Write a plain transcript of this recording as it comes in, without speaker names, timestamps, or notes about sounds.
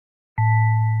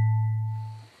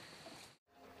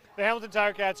The Hamilton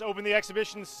Ticats open the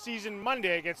exhibition season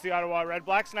Monday against the Ottawa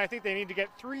Redblacks, and I think they need to get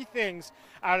three things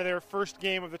out of their first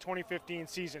game of the 2015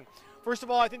 season. First of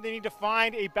all, I think they need to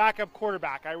find a backup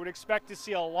quarterback. I would expect to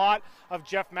see a lot of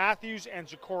Jeff Matthews and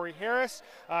Ja'Cory Harris,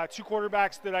 two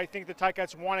quarterbacks that I think the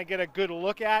Ticats want to get a good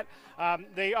look at.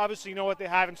 They obviously know what they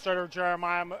have in starter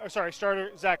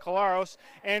Zach Collaros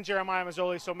and Jeremiah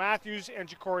Mazzoli. So Matthews and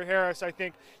Ja'Cory Harris, I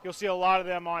think you'll see a lot of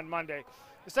them on Monday.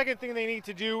 The second thing they need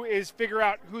to do is figure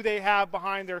out who they have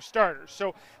behind their starters.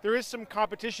 So there is some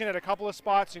competition at a couple of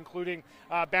spots, including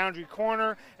boundary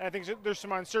corner, and I think there's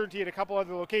some uncertainty at a couple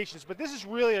other locations. But this is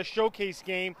really a showcase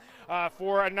game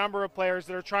for a number of players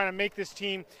that are trying to make this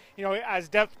team, as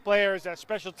depth players, as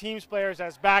special teams players,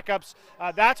 as backups.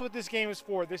 That's what this game is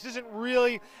for. This isn't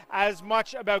really as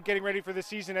much about getting ready for the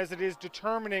season as it is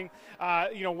determining,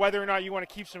 whether or not you want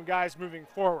to keep some guys moving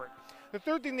forward. The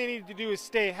third thing they need to do is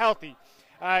stay healthy.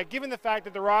 Given the fact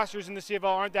that the rosters in the CFL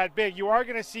aren't that big, you are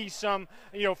going to see some,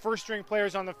 first-string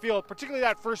players on the field, particularly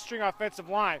that first-string offensive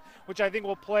line, which I think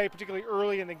will play particularly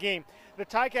early in the game. The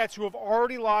Ticats, who have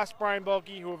already lost Brian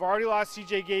Bulkey, who have already lost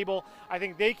C.J. Gable, I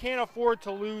think they can't afford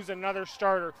to lose another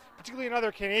starter, particularly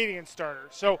another Canadian starter.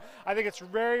 So I think it's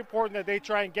very important that they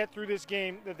try and get through this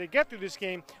game,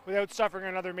 without suffering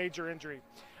another major injury.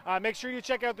 Make sure you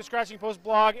check out the Scratching Post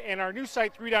blog and our new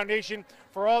site, 3 Down Nation,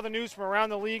 for all the news from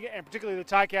around the league and particularly the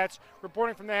Ticats.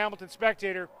 Reporting from the Hamilton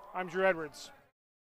Spectator, I'm Drew Edwards.